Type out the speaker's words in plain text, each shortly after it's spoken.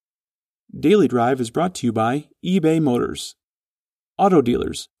Daily Drive is brought to you by eBay Motors. Auto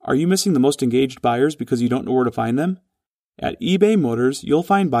dealers, are you missing the most engaged buyers because you don't know where to find them? At eBay Motors, you'll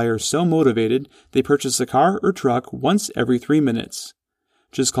find buyers so motivated they purchase a car or truck once every 3 minutes.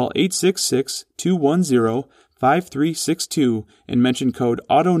 Just call 866-210-5362 and mention code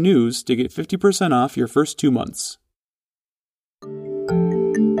AUTONEWS to get 50% off your first 2 months.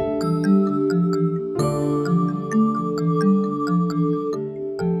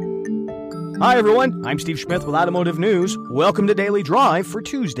 Hi, everyone. I'm Steve Smith with Automotive News. Welcome to Daily Drive for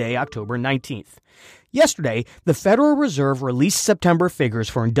Tuesday, October 19th. Yesterday, the Federal Reserve released September figures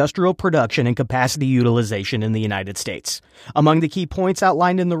for industrial production and capacity utilization in the United States. Among the key points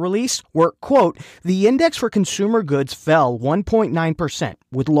outlined in the release were, quote, the index for consumer goods fell 1.9%,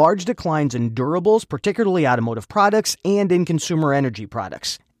 with large declines in durables, particularly automotive products, and in consumer energy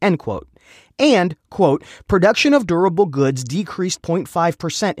products, end quote. And, quote, production of durable goods decreased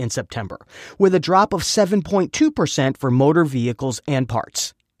 0.5% in September, with a drop of 7.2% for motor vehicles and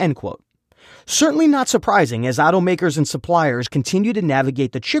parts, end quote. Certainly not surprising as automakers and suppliers continue to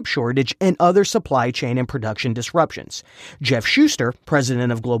navigate the chip shortage and other supply chain and production disruptions. Jeff Schuster,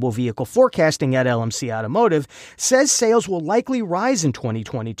 president of Global Vehicle Forecasting at LMC Automotive, says sales will likely rise in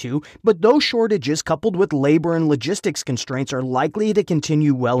 2022, but those shortages coupled with labor and logistics constraints are likely to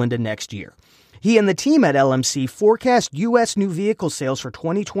continue well into next year. He and the team at LMC forecast U.S. new vehicle sales for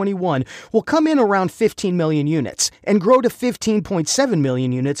 2021 will come in around 15 million units and grow to 15.7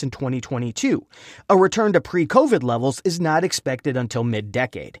 million units in 2022. A return to pre-COVID levels is not expected until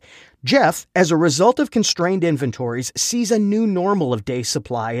mid-decade. Jeff, as a result of constrained inventories, sees a new normal of day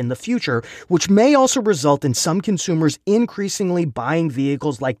supply in the future, which may also result in some consumers increasingly buying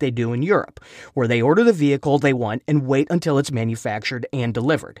vehicles like they do in Europe, where they order the vehicle they want and wait until it's manufactured and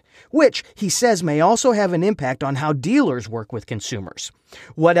delivered, which, he says, may also have an impact on how dealers work with consumers.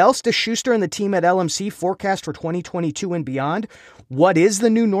 What else does Schuster and the team at LMC forecast for 2022 and beyond? What is the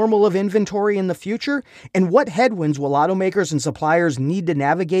new normal of inventory in the future? And what headwinds will automakers and suppliers need to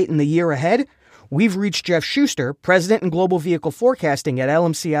navigate in the year ahead? We've reached Jeff Schuster, president and global vehicle forecasting at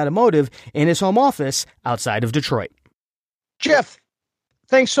LMC Automotive, in his home office outside of Detroit. Jeff,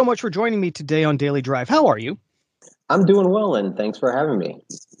 thanks so much for joining me today on Daily Drive. How are you? I'm doing well, and thanks for having me.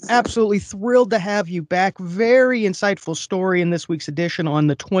 Absolutely thrilled to have you back. Very insightful story in this week's edition on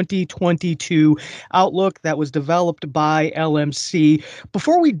the 2022 outlook that was developed by LMC.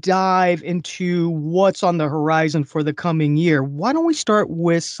 Before we dive into what's on the horizon for the coming year, why don't we start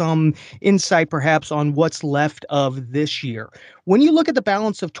with some insight perhaps on what's left of this year? When you look at the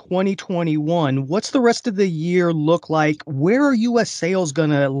balance of 2021, what's the rest of the year look like? Where are U.S. sales going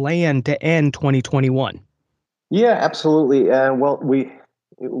to land to end 2021? Yeah, absolutely. Well, we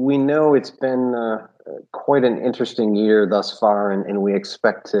know it's been quite an interesting year thus far, and we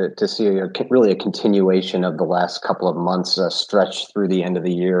expect to see really a continuation of the last couple of months stretch through the end of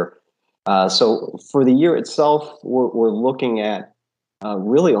the year. So for the year itself, we're looking at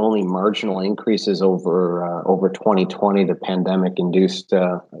really only marginal increases over 2020, the pandemic-induced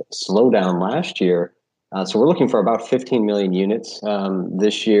slowdown last year. So we're looking for about 15 million units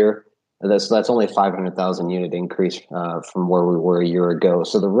this year. That's only a 500,000 unit increase from where we were a year ago.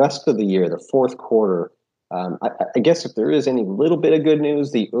 So the rest of the year, the fourth quarter, I guess if there is any little bit of good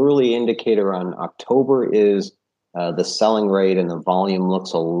news, the early indicator on October is the selling rate and the volume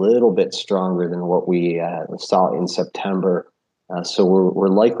looks a little bit stronger than what we saw in September. So we're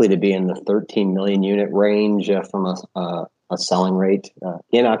likely to be in the 13 million unit range from a selling rate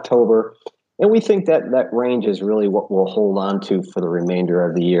in October. And we think that range is really what we'll hold on to for the remainder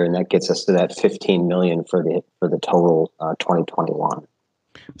of the year, and that gets us to that 15 million for the total 2021.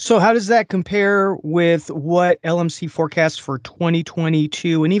 So how does that compare with what LMC forecasts for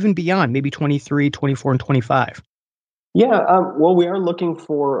 2022 and even beyond, maybe 23, 24, and 25? Yeah, well, we are looking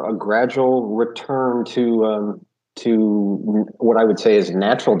for a gradual return to what I would say is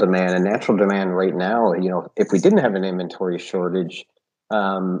natural demand. And natural demand right now, if we didn't have an inventory shortage,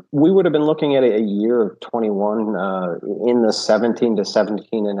 we would have been looking at a year of 21 in the 17 to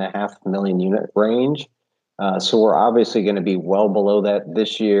 17.5 million unit range. So we're obviously going to be well below that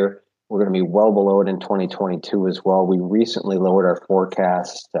this year. We're going to be well below it in 2022 as well. We recently lowered our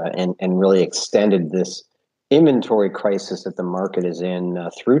forecast and really extended this inventory crisis that the market is in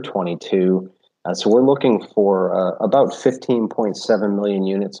through 22. So we're looking for about 15.7 million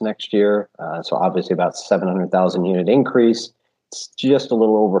units next year. So obviously about 700,000 unit increase. It's just a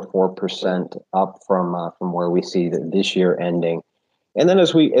little over 4% up from where we see this year ending. And then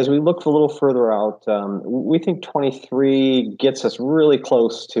as we look a little further out, we think 23 gets us really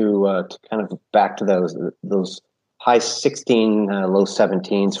close to kind of back to those high 16, low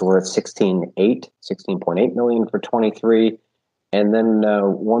 17. So we're at 16.8 million for 23. And then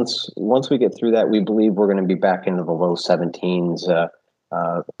once we get through that, we believe we're going to be back into the low 17s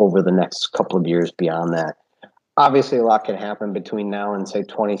over the next couple of years beyond that. Obviously, a lot can happen between now and, say,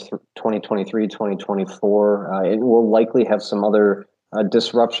 2023, 2024. It will likely have some other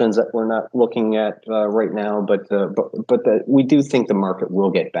disruptions that we're not looking at right now, but we do think the market will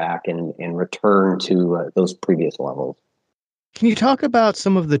get back and return to those previous levels. Can you talk about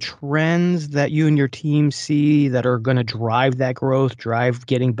some of the trends that you and your team see that are going to drive that growth, drive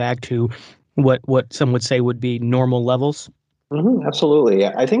getting back to what some would say would be normal levels? Mm-hmm, absolutely.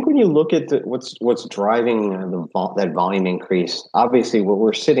 I think when you look at what's driving that volume increase, obviously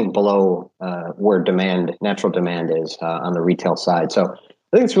we're sitting below where natural demand is on the retail side. So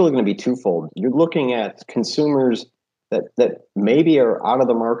I think it's really going to be twofold. You're looking at consumers that maybe are out of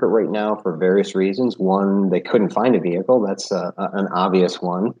the market right now for various reasons. One, they couldn't find a vehicle. That's an obvious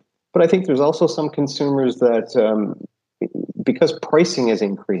one. But I think there's also some consumers that, because pricing has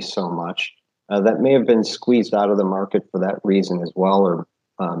increased so much, that may have been squeezed out of the market for that reason as well, or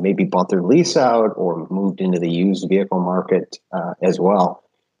maybe bought their lease out or moved into the used vehicle market as well.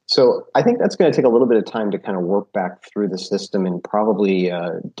 So I think that's going to take a little bit of time to kind of work back through the system, and probably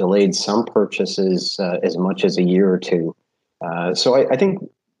delayed some purchases as much as a year or two. So I think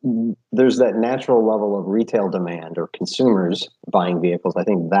there's that natural level of retail demand or consumers buying vehicles. I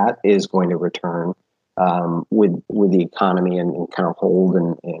think that is going to return with the economy and kind of hold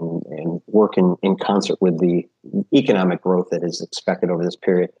and work in concert with the economic growth that is expected over this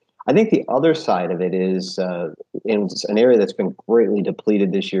period. I think the other side of it is in an area that's been greatly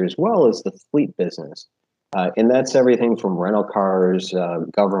depleted this year as well, is the fleet business. And that's everything from rental cars,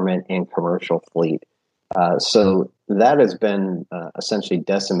 government, and commercial fleet. So that has been essentially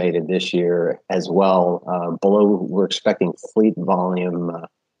decimated this year as well. We're expecting fleet volume,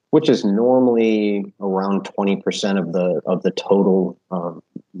 which is normally around 20% of the total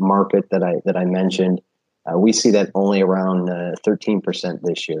market that I mentioned. We see that only around 13%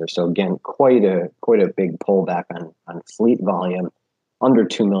 this year. So again, quite a big pullback on fleet volume, under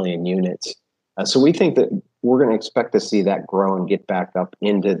 2 million units. So we think that we're going to expect to see that grow and get back up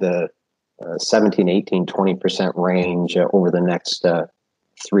into the 17, 18, 20% range over the next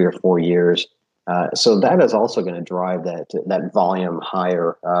 3 or 4 years. So that is also going to drive that volume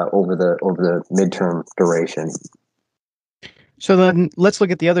higher over the midterm duration. So then let's look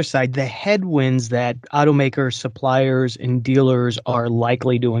at the other side, the headwinds that automakers, suppliers, and dealers are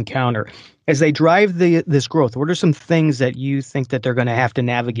likely to encounter. As they drive this growth, what are some things that you think that they're going to have to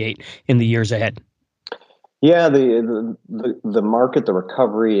navigate in the years ahead? Yeah, the market, the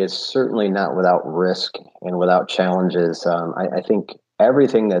recovery is certainly not without risk and without challenges. I think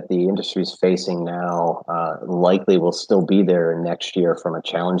everything that the industry is facing now likely will still be there next year from a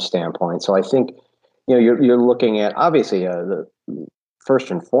challenge standpoint. So I think you're looking at, obviously, the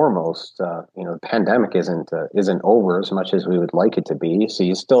first and foremost, the pandemic isn't over as much as we would like it to be. So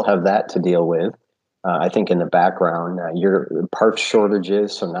you still have that to deal with. I think in the background, your parts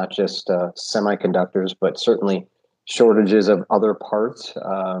shortages, so not just semiconductors, but certainly shortages of other parts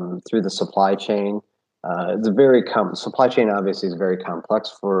through the supply chain. Supply chain obviously is very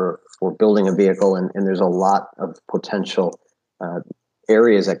complex for building a vehicle, and there's a lot of potential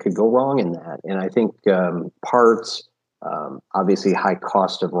areas that could go wrong in that. And I think parts, obviously high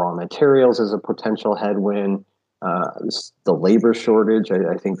cost of raw materials is a potential headwind. The labor shortage,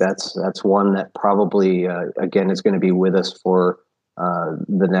 I think that's one that probably, again, is going to be with us for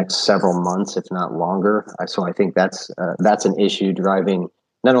the next several months, if not longer. So I think that's an issue driving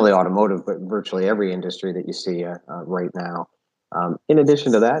not only automotive, but virtually every industry that you see right now. In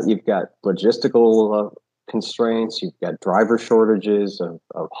addition to that, you've got logistical constraints, you've got driver shortages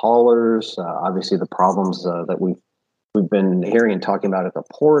of haulers, obviously the problems that we've been hearing and talking about at the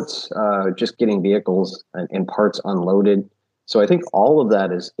ports, just getting vehicles and parts unloaded. So I think all of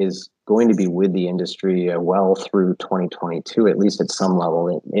that is going to be with the industry well through 2022, at least at some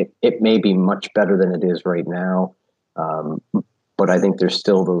level. It may be much better than it is right now, but I think there's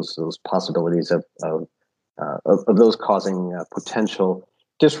still those possibilities of those causing potential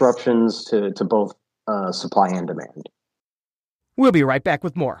disruptions to both supply and demand. We'll be right back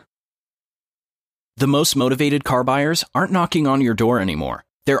with more. The most motivated car buyers aren't knocking on your door anymore.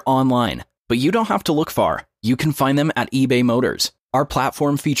 They're online, but you don't have to look far. You can find them at eBay Motors. Our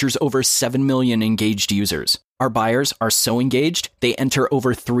platform features over 7 million engaged users. Our buyers are so engaged, they enter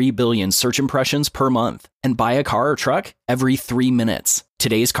over 3 billion search impressions per month and buy a car or truck every 3 minutes.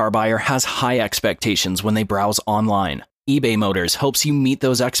 Today's car buyer has high expectations when they browse online. eBay Motors helps you meet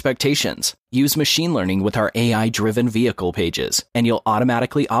those expectations. Use machine learning with our AI-driven vehicle pages, and you'll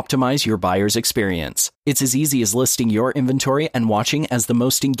automatically optimize your buyer's experience. It's as easy as listing your inventory and watching as the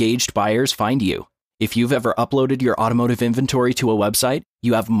most engaged buyers find you. If you've ever uploaded your automotive inventory to a website,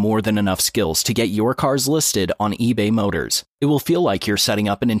 you have more than enough skills to get your cars listed on eBay Motors. It will feel like you're setting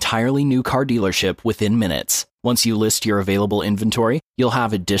up an entirely new car dealership within minutes. Once you list your available inventory, you'll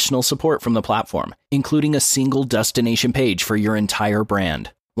have additional support from the platform, including a single destination page for your entire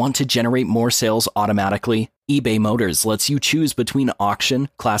brand. Want to generate more sales automatically? eBay Motors lets you choose between auction,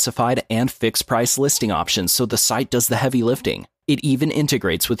 classified, and fixed price listing options so the site does the heavy lifting. It even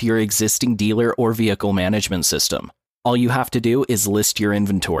integrates with your existing dealer or vehicle management system. All you have to do is list your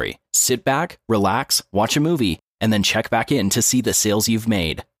inventory, sit back, relax, watch a movie, and then check back in to see the sales you've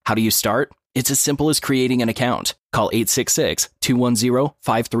made. How do you start? It's as simple as creating an account. Call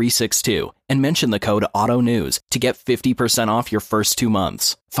 866-210-5362 and mention the code AUTONEWS to get 50% off your first 2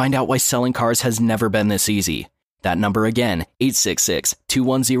 months. Find out why selling cars has never been this easy. That number again,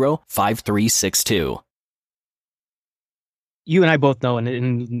 866-210-5362. You and I both know,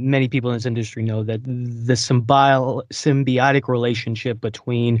 and many people in this industry know, that the symbiotic relationship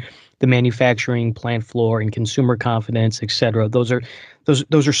between the manufacturing plant floor and consumer confidence, et cetera, those are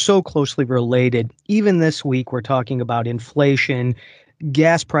so closely related. Even this week, we're talking about inflation,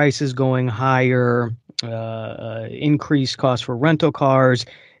 gas prices going higher, increased costs for rental cars,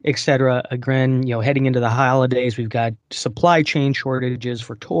 et cetera. Again, heading into the holidays, we've got supply chain shortages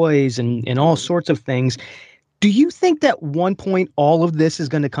for toys and all sorts of things. Do you think that at one point all of this is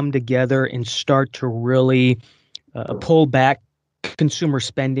going to come together and start to really pull back consumer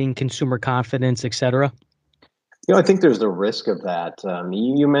spending, consumer confidence, et cetera? I think there's the risk of that.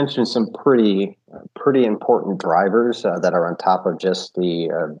 You mentioned some pretty important drivers that are on top of just the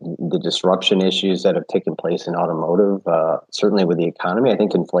disruption issues that have taken place in automotive. Certainly with the economy, I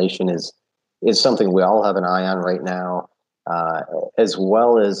think inflation is something we all have an eye on right now. As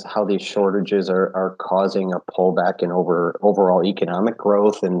well as how these shortages are causing a pullback in overall economic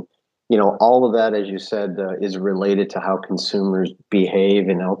growth. And, all of that, as you said, is related to how consumers behave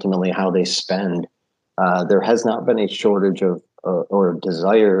and ultimately how they spend. There has not been a shortage of or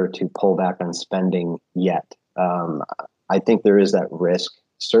desire to pull back on spending yet. I think there is that risk.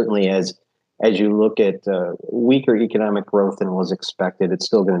 Certainly as you look at weaker economic growth than was expected, it's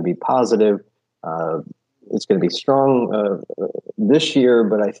still going to be positive. It's going to be strong this year,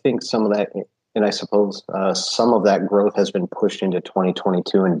 but I think some of that, and I suppose some of that growth has been pushed into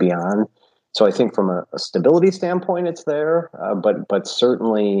 2022 and beyond. So I think from a stability standpoint, it's there, but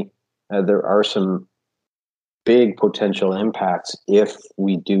certainly there are some big potential impacts if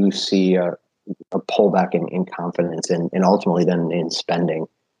we do see a pullback in confidence and ultimately then in spending.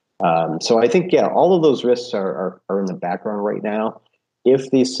 So I think, all of those risks are in the background right now.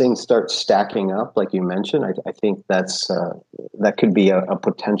 If these things start stacking up, like you mentioned, I think that could be a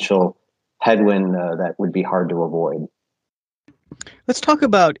potential headwind that would be hard to avoid. Let's talk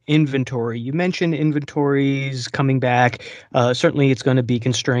about inventory. You mentioned inventories coming back. Certainly, it's going to be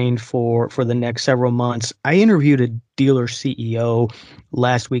constrained for the next several months. I interviewed a dealer CEO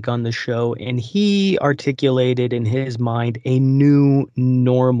last week on the show, and he articulated in his mind a new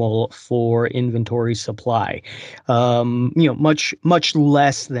normal for inventory supply. Much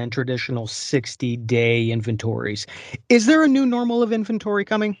less than traditional 60-day inventories. Is there a new normal of inventory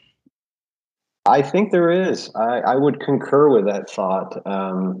coming? I think there is. I would concur with that thought.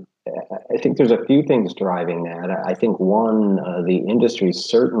 I think there's a few things driving that. I think one, the industry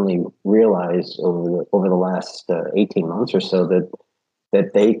certainly realized over the last 18 months or so that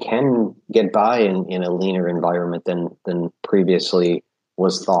they can get by in a leaner environment than previously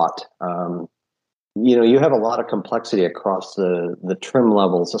was thought. You have a lot of complexity across the trim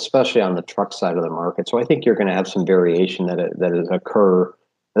levels, especially on the truck side of the market. So I think you're going to have some variation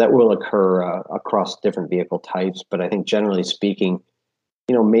that will occur across different vehicle types. But I think generally speaking,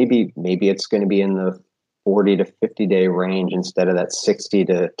 maybe it's going to be in the 40 to 50 day range instead of that 60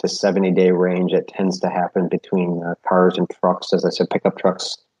 to 70 day range that tends to happen between cars and trucks. As I said, pickup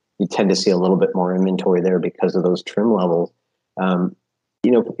trucks, you tend to see a little bit more inventory there because of those trim levels.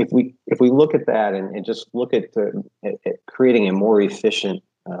 If we look at that and just look at creating a more efficient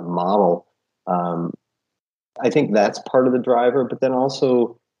model, I think that's part of the driver. But then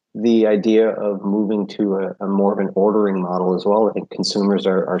also the idea of moving to a more of an ordering model as well. I think consumers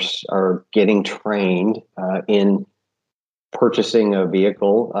are getting trained in purchasing a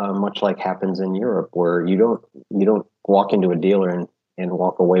vehicle, much like happens in Europe, where you don't walk into a dealer and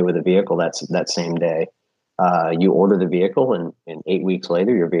walk away with a vehicle that same day. You order the vehicle, and 8 weeks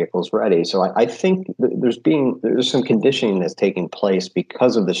later, your vehicle's ready. So I think there's some conditioning that's taking place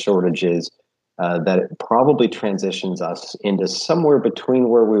because of the shortages, that it probably transitions us into somewhere between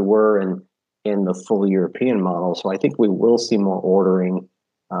where we were in the full European model. So I think we will see more ordering,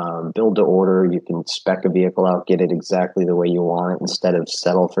 build to order. You can spec a vehicle out, get it exactly the way you want it, instead of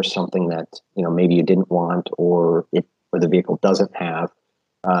settle for something that maybe you didn't want or the vehicle doesn't have.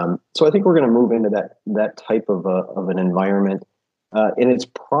 So I think we're going to move into that type of an environment, and it's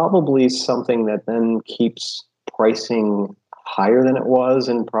probably something that then keeps pricing higher than it was,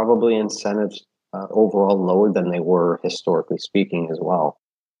 and probably incentives overall lower than they were historically speaking as well.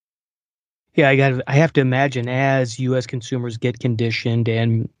 Yeah, I have to imagine as U.S. consumers get conditioned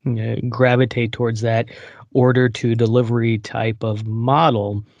and gravitate towards that order to delivery type of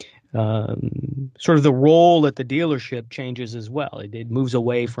model, sort of the role at the dealership changes as well. It moves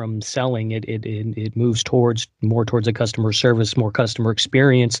away from selling. It moves more towards a customer service, more customer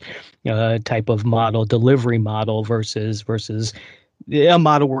experience type of model, delivery model versus a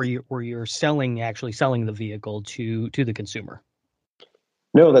model where you're actually selling the vehicle to the consumer.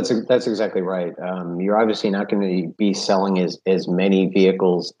 No, that's exactly right. You're obviously not going to be selling as many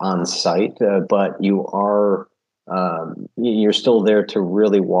vehicles on site, but you're still there to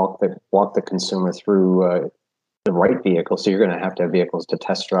really walk the consumer through the right vehicle. So you're going to have vehicles to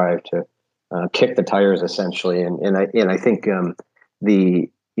test drive, to kick the tires, essentially. And I think the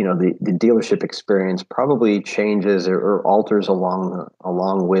dealership experience probably changes or alters along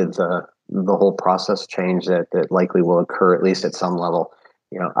with the whole process change that likely will occur, at least at some level.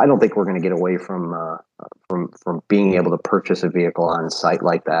 I don't think we're going to get away from being able to purchase a vehicle on site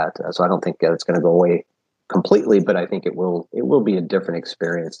like that. So I don't think it's going to go away completely, but I think it will be a different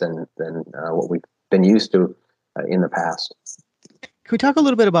experience than what we've been used to in the past. Can we talk a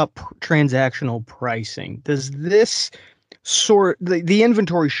little bit about transactional pricing? Does this the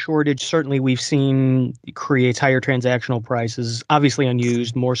inventory shortage, certainly we've seen, creates higher transactional prices, obviously on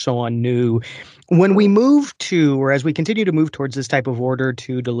used, more so on new. When we move to, or as we continue to move towards this type of order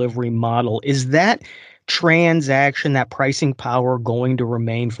to delivery model, is that transaction, that pricing power going to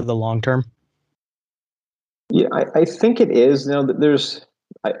remain for the long term? Yeah, I think it is. There's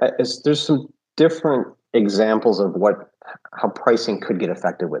some different examples of how pricing could get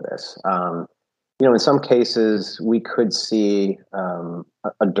affected with this. In some cases, we could see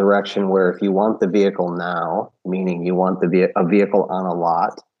a direction where if you want the vehicle now, meaning you want a vehicle on a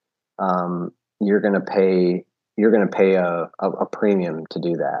lot, you're going to pay a premium to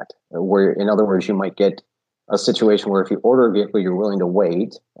do that. Where, in other words, you might get a situation where if you order a vehicle, you're willing to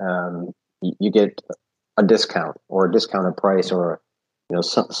wait, you get a discount or a discounted price, or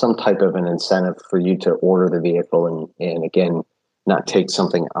some type of an incentive for you to order the vehicle and again, not take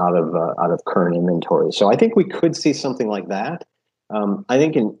something out of current inventory. So I think we could see something like that. I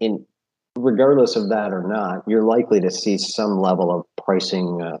think in regardless of that or not, you're likely to see some level of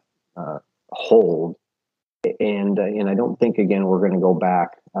pricing hold, and I don't think again we're going to go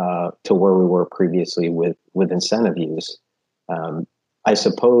back to where we were previously with incentive use. I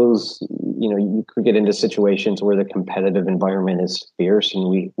suppose you could get into situations where the competitive environment is fierce,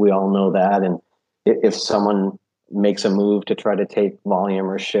 and we all know that. And if someone makes a move to try to take volume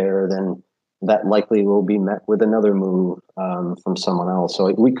or share, then that likely will be met with another move from someone else.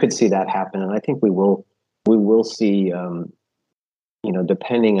 So we could see that happen, and I think we will see,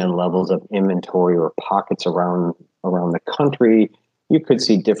 depending on levels of inventory or pockets around the country, you could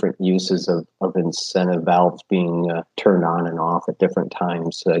see different uses of incentive valves being turned on and off at different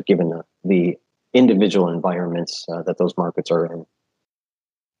times, given the individual environments that those markets are in.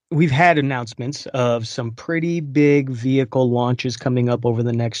 We've had announcements of some pretty big vehicle launches coming up over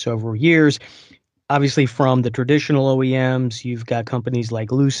the next several years. Obviously, from the traditional OEMs, you've got companies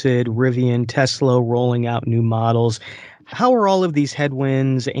like Lucid, Rivian, Tesla rolling out new models. How are all of these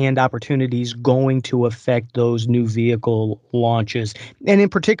headwinds and opportunities going to affect those new vehicle launches? And in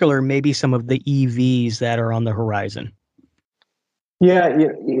particular, maybe some of the EVs that are on the horizon? Yeah,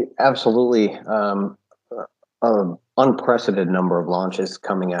 absolutely. Unprecedented number of launches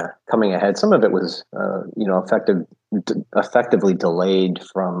coming ahead. Some of it was, effectively delayed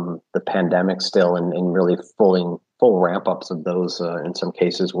from the pandemic still, and really full ramp ups of those in some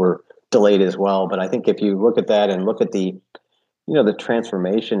cases were delayed as well. But I think if you look at that and look at the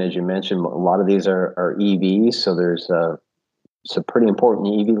transformation, as you mentioned, a lot of these are EVs. So there's some pretty important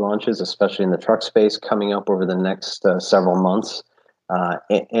EV launches, especially in the truck space, coming up over the next several months.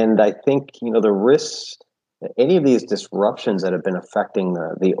 And I think the risks. Any of these disruptions that have been affecting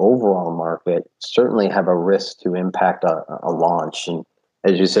the overall market certainly have a risk to impact a launch. And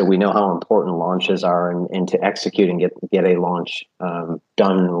as you said, we know how important launches are, and to execute and get a launch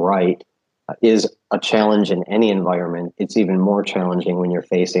done right is a challenge in any environment. It's even more challenging when you're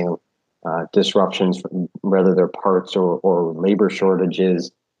facing disruptions, whether they're parts or labor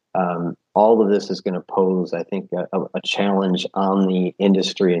shortages. All of this is going to pose, I think, a challenge on the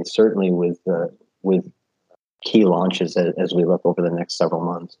industry, and certainly with key launches as we look over the next several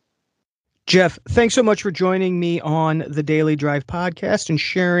months. Jeff, thanks so much for joining me on the Daily Drive podcast and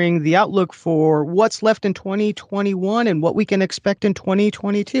sharing the outlook for what's left in 2021 and what we can expect in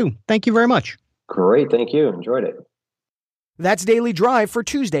 2022. Thank you very much. Great. Thank you. Enjoyed it. That's Daily Drive for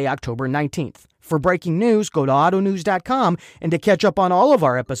Tuesday, October 19th. For breaking news, go to autonews.com. And to catch up on all of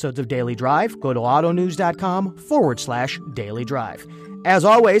our episodes of Daily Drive, go to autonews.com/Daily Drive. As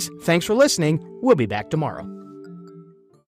always, thanks for listening. We'll be back tomorrow.